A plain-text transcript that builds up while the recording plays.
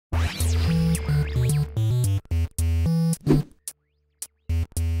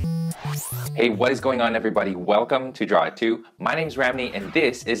Hey, what is going on, everybody? Welcome to Draw It Too. My name is Ramny, and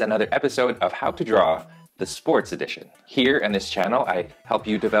this is another episode of How to Draw, the Sports Edition. Here in this channel, I help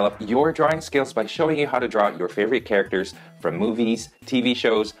you develop your drawing skills by showing you how to draw your favorite characters from movies, TV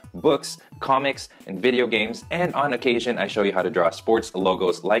shows, books, comics, and video games. And on occasion, I show you how to draw sports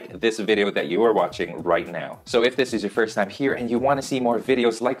logos like this video that you are watching right now. So if this is your first time here and you want to see more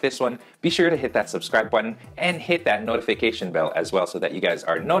videos like this one, be sure to hit that subscribe button and hit that notification bell as well so that you guys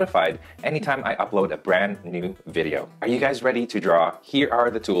are notified anytime I upload a brand new video. Are you guys ready to draw? Here are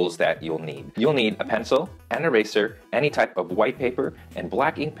the tools that you'll need. You'll need a pencil, an eraser, any type of white paper, and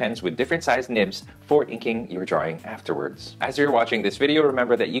black ink pens with different size nibs for inking your drawing afterwards. As you're watching this video,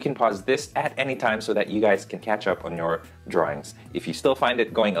 remember that you can pause this at any time so that you guys can catch up on your drawings. If you still find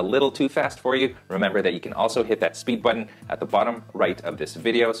it going a little too fast for you, remember that you can also hit that speed button at the bottom right of this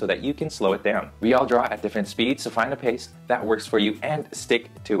video so that you can slow it down. We all draw at different speeds, so find a pace that works for you and stick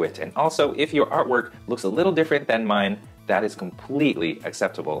to it. And also, if your artwork looks a little different than mine, that is completely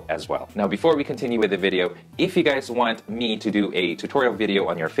acceptable as well. Now, before we continue with the video, if you guys want me to do a tutorial video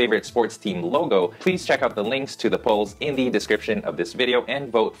on your favorite sports team logo, please check out the links to the polls in the description of this video and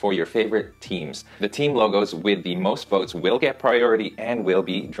vote for your favorite teams. The team logos with the most votes will get priority and will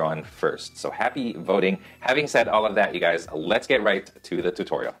be drawn first. So happy voting. Having said all of that, you guys, let's get right to the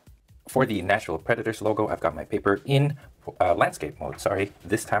tutorial. For the Nashville Predators logo, I've got my paper in landscape mode,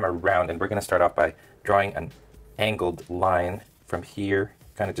 this time around, and we're going to start off by drawing an angled line from here,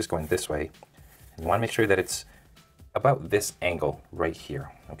 kind of just going this way. And you want to make sure that it's about this angle right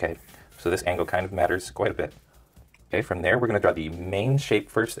here, okay? So this angle kind of matters quite a bit. Okay, from there, we're going to draw the main shape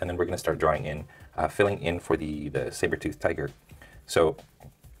first, and then we're going to start drawing in, filling in for the saber-toothed tiger. So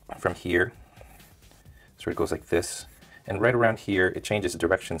from here, so it goes like this, and right around here, it changes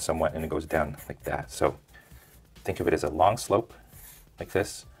direction somewhat, and it goes down like that. So think of it as a long slope, like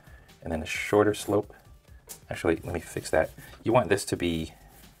this, and then a shorter slope. Actually, let me fix that. You want this to be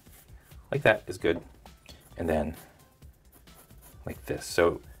like that is good, and then like this.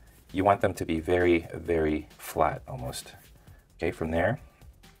 So you want them to be very, very flat almost. Okay, from there,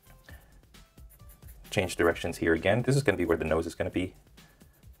 change directions here again. This is going to be where the nose is going to be.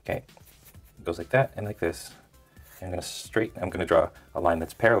 Okay, it goes like that and like this. I'm going to draw a line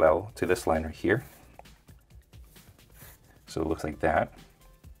that's parallel to this line right here. So it looks like that.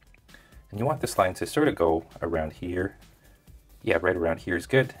 And you want this line to sort of go around here. Yeah, right around here is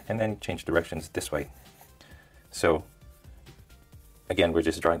good. And then change directions this way. So again, we're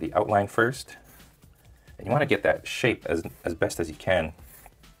just drawing the outline first. And you want to get that shape as best as you can.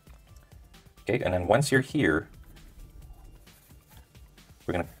 Okay, and then once you're here,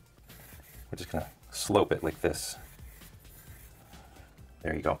 we're just gonna slope it like this.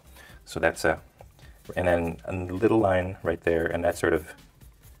 There you go. So that's and then a little line right there, and that sort of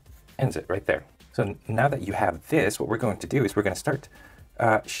ends it right there. So now that you have this, what we're going to do is we're going to start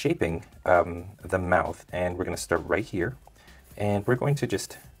shaping the mouth, and we're going to start right here, and we're going to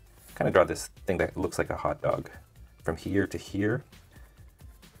just kind of draw this thing that looks like a hot dog from here to here,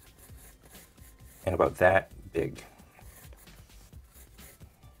 and about that big.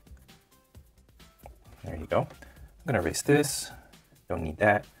 There you go. I'm going to erase this, don't need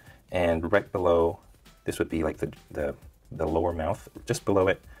that, and right below, this would be like the lower mouth, just below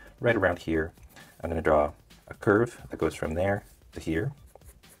it, right around here, I'm going to draw a curve that goes from there to here.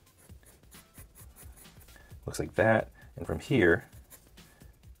 Looks like that, and from here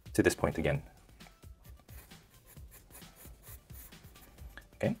to this point again.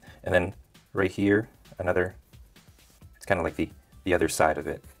 Okay, and then right here, another, it's kind of like the other side of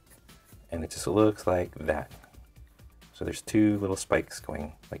it, and it just looks like that. So there's two little spikes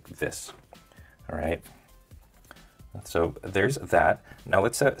going like this. All right. So there's that. Now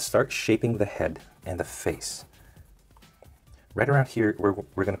let's start shaping the head and the face. Right around here, we're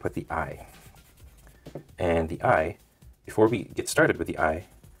going to put the eye. And the eye, before we get started with the eye,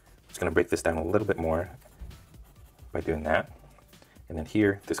 I'm just going to break this down a little bit more by doing that. And then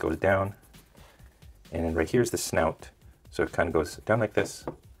here, this goes down. And then right here is the snout. So it kind of goes down like this,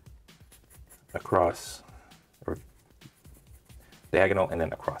 across, or diagonal, and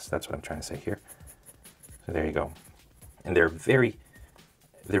then across. That's what I'm trying to say here. So there you go. And they're very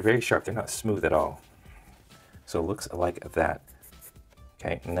sharp. They're not smooth at all. So it looks like that.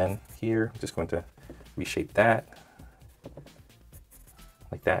 Okay, and then here, I'm just going to reshape that.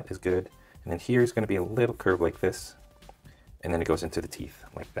 Like that is good. And then here is going to be a little curve like this. And then it goes into the teeth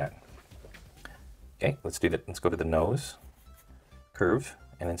like that. Okay, let's do that. Let's go to the nose, curve,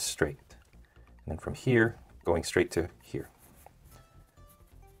 and then straight. And then from here, going straight to here.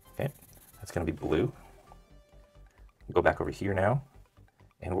 Okay, that's going to be blue. Go back over here now,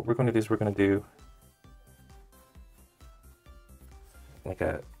 And what we're going to do is we're going to do like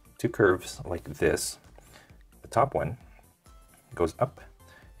two curves like this. The top one goes up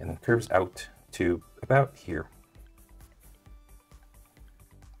and then curves out to about here.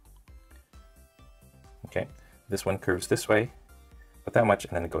 Okay, this one curves this way, but that much,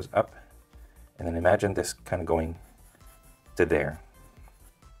 and then it goes up. And then imagine this kind of going to there,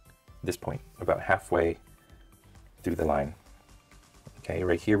 this point, about halfway through the line. Okay,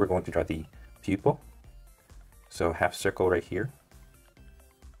 right here we're going to draw the pupil. So half circle right here.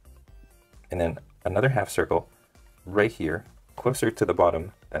 And then another half circle right here, closer to the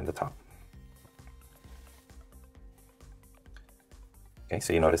bottom than the top. Okay,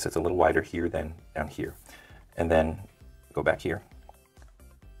 so you notice it's a little wider here than down here. And then go back here.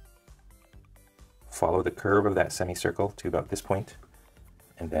 Follow the curve of that semicircle to about this point,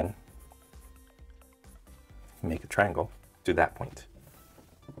 and then make a triangle to that point.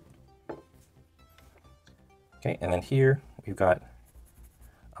 Okay, and then here we've got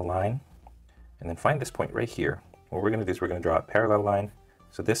a line, and then find this point right here. What we're going to do is we're going to draw a parallel line.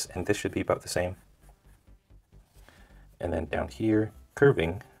 So this and this should be about the same. And then down here,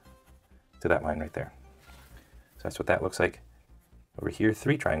 curving to that line right there. So that's what that looks like. Over here,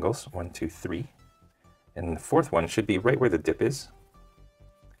 3 triangles, 1, 2, 3. And the fourth one should be right where the dip is.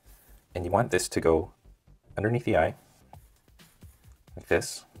 And you want this to go underneath the eye, like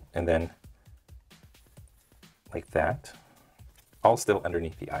this, and then like that, all still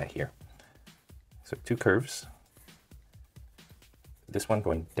underneath the eye here. So 2 curves. This one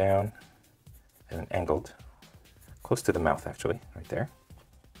going down and then angled, close to the mouth actually, right there.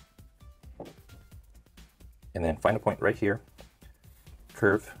 And then find a point right here,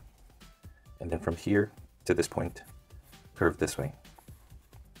 curve, and then from here to this point, curve this way.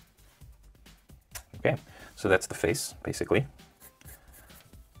 Okay, so that's the face, basically.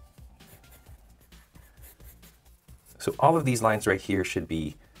 So all of these lines right here should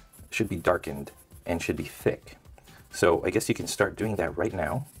be darkened and should be thick. So I guess you can start doing that right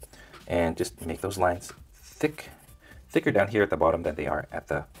now and just make those lines thicker down here at the bottom than they are at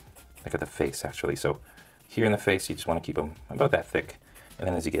the face actually. So here in the face, you just want to keep them about that thick. And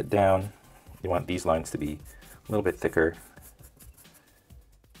then as you get down, you want these lines to be a little bit thicker.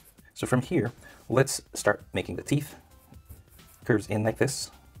 So from here, let's start making the teeth. Curves in like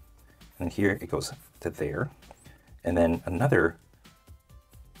this. And here it goes to there. And then another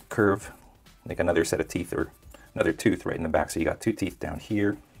curve, like another set of teeth or another tooth right in the back. So you got 2 teeth down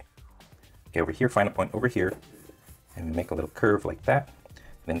here. Okay, over here, find a point over here. And make a little curve like that.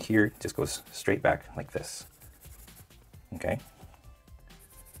 And then here, it just goes straight back like this. Okay.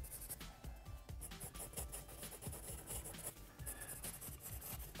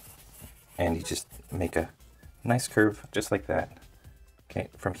 And you just make a nice curve just like that. Okay,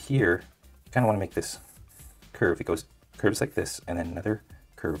 from here, you kind of want to make this curve. It goes curves like this and then another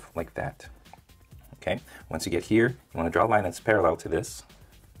curve like that. Okay, once you get here, you want to draw a line that's parallel to this,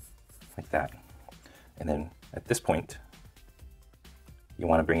 like that. And then at this point, you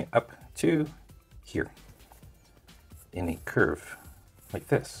want to bring it up to here in a curve like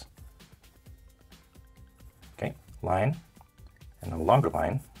this. Okay, line and a longer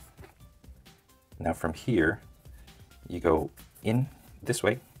line. Now from here, you go in this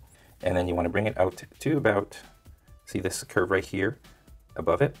way, and then you want to bring it out to about, see this curve right here,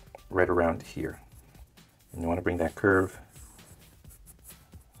 above it, right around here. And you want to bring that curve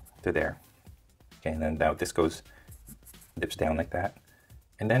to there. Okay, and then now this goes, dips down like that,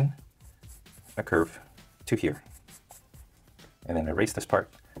 and then a curve to here. And then erase this part,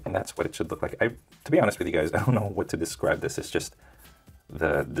 and that's what it should look like. To be honest with you guys, I don't know what to describe this. It's just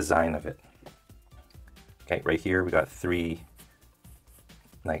the design of it. Okay, right here we got 3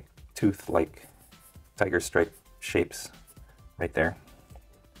 like tooth-like tiger stripe shapes right there.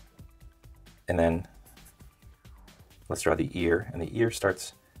 And then let's draw the ear, and the ear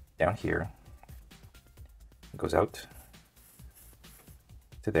starts down here. It goes out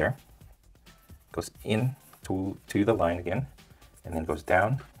to there, goes in to the line again, and then goes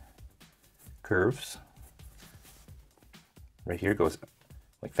down, curves. Right here goes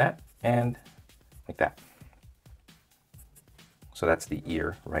like that and like that. So that's the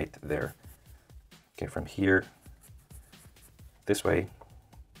ear right there. Okay, from here, this way,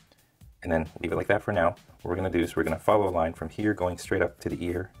 and then leave it like that for now. What we're going to do is we're going to follow a line from here going straight up to the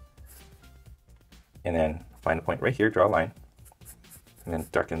ear, and then find a point right here, draw a line, and then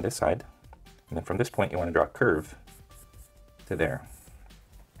darken this side. And then from this point, you want to draw a curve to there.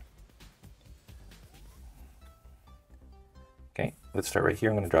 Okay, let's start right here.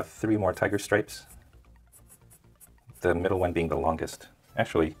 I'm going to draw 3 more tiger stripes, the middle one being the longest.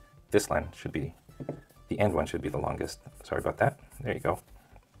 Actually, this line should be, the end one should be the longest. Sorry about that. There you go.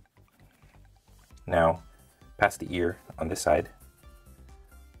 Now, past the ear on this side,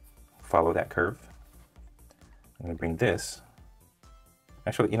 follow that curve. I'm going to bring this.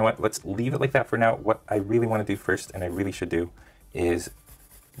 Actually, you know what? Let's leave it like that for now. What I really want to do first, and I really should do, is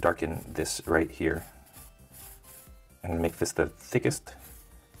darken this right here. I'm going to make this the thickest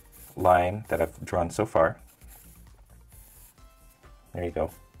line that I've drawn so far. There you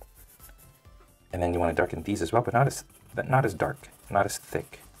go. And then you want to darken these as well, but not as dark, not as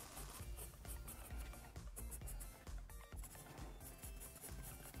thick.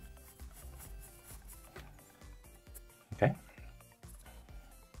 Okay.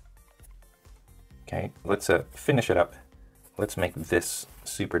 Okay, let's finish it up. Let's make this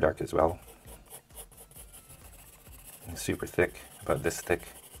super dark as well. And super thick, about this thick,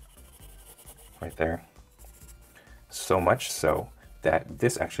 right there. So much so that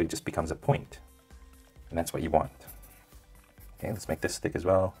this actually just becomes a point. And that's what you want. Okay, let's make this thick as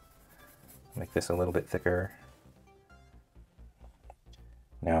well. Make this a little bit thicker.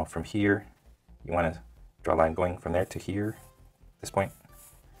 Now from here, you want to draw a line going from there to here, this point.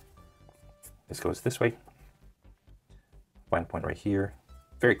 This goes this way. Find a point right here,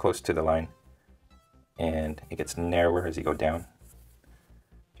 very close to the line. And it gets narrower as you go down.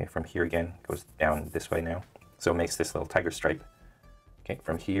 Okay, from here again, goes down this way now. So it makes this little tiger stripe. Okay,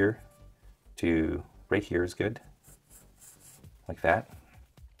 from here to right here is good, like that.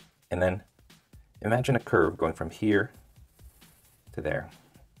 And then imagine a curve going from here to there.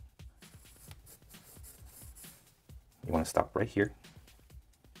 You want to stop right here.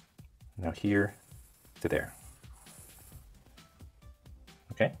 Now here to there.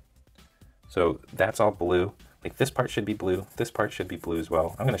 Okay, so that's all blue. Like this part should be blue, this part should be blue as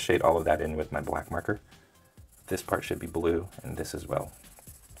well. I'm going to shade all of that in with my black marker. This part should be blue, and this as well.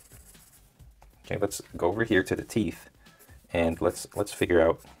 Okay, let's go over here to the teeth, and let's figure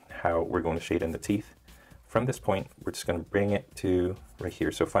out how we're going to shade in the teeth. From this point, we're just going to bring it to right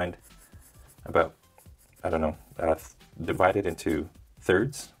here. So find about, I don't know, divide it into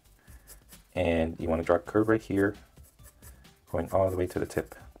thirds, and you want to draw a curve right here, going all the way to the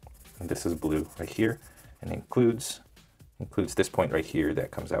tip. And this is blue right here, and includes this point right here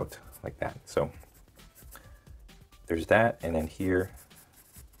that comes out like that. So there's that, and then here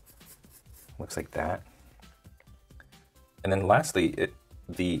looks like that. And then lastly,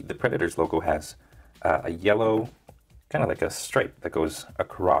 the Predators logo has a yellow, kind of like a stripe that goes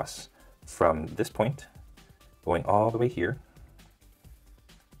across from this point, going all the way here,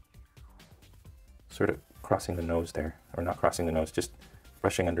 sort of crossing the nose there, or not crossing the nose, just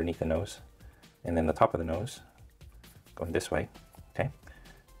brushing underneath the nose, and then the top of the nose going this way. Okay,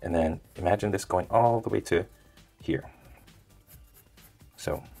 and then imagine this going all the way to here.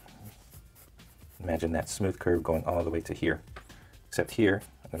 So imagine that smooth curve going all the way to here, except here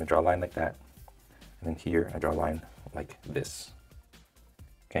I'm going to draw a line like that, and then here I draw a line like this.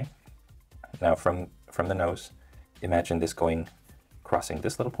 Okay, now from the nose, imagine this going, crossing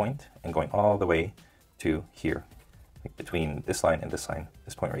this little point and going all the way to here, like between this line and this line,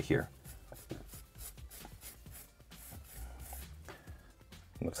 this point right here.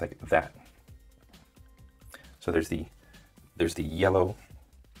 It looks like that. So there's the yellow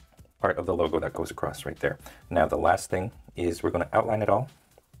part of the logo that goes across right there. Now the last thing is we're going to outline it all,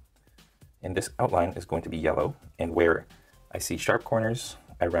 and this outline is going to be yellow, and where I see sharp corners,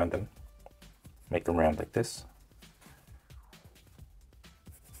 I round them, make them round like this.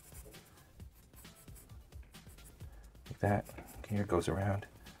 Like that. Here it goes around.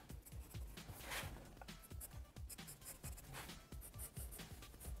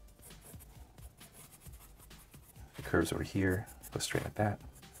 The curves over here go straight like that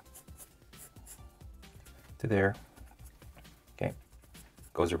to there. Okay,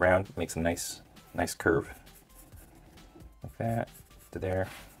 goes around, makes a nice curve like that to there,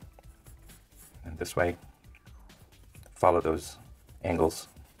 and this way. Follow those angles.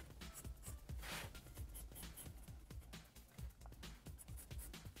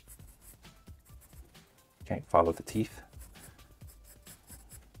 Okay, follow the teeth.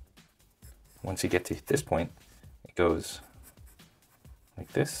 Once you get to this point, it goes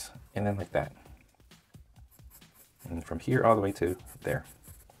like this, and then like that. And from here all the way to there.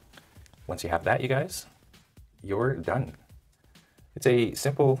 Once you have that, you guys, you're done. It's a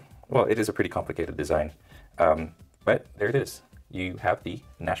simple, well, it is a pretty complicated design, but there it is. You have the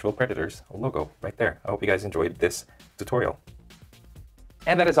Nashville Predators logo right there. I hope you guys enjoyed this tutorial.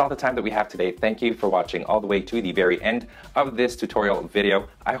 And that is all the time that we have today. Thank you for watching all the way to the very end of this tutorial video.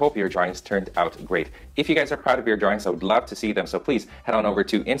 I hope your drawings turned out great. If you guys are proud of your drawings, I would love to see them. So please head on over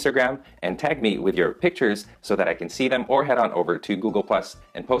to Instagram and tag me with your pictures so that I can see them, or head on over to Google+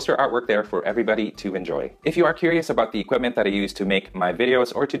 and post your artwork there for everybody to enjoy. If you are curious about the equipment that I use to make my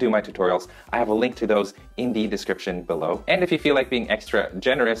videos or to do my tutorials, I have a link to those in the description below. And if you feel like being extra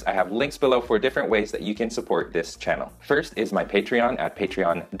generous, I have links below for different ways that you can support this channel. First is my Patreon at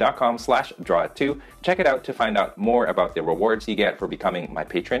patreon.com/drawittoo. Check it out to find out more about the rewards you get for becoming my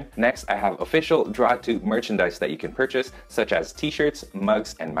patron. Next, I have official drawittoo merchandise that you can purchase, such as t-shirts,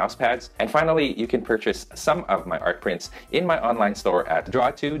 mugs, and mouse pads. And finally, you can purchase some of my art prints in my online store at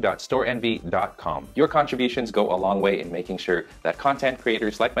drawittoo.storeenvy.com. Your contributions go a long way in making sure that content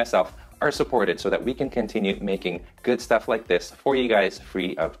creators like myself are supported so that we can continue making good stuff like this for you guys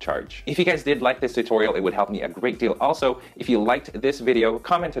free of charge. If you guys did like this tutorial, it would help me a great deal. Also, if you liked this video,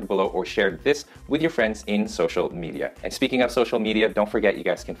 commented below or shared this with your friends in social media. And speaking of social media, don't forget you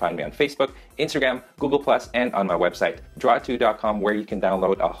guys can find me on Facebook, Instagram, Google+, and on my website, drawittoo.com, where you can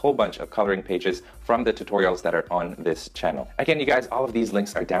download a whole bunch of coloring pages from the tutorials that are on this channel. Again, you guys, all of these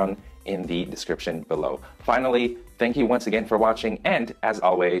links are down in the description below. Finally, thank you once again for watching, and as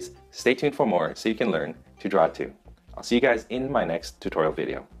always, stay tuned for more so you can learn to draw too. I'll see you guys in my next tutorial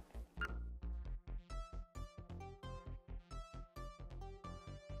video.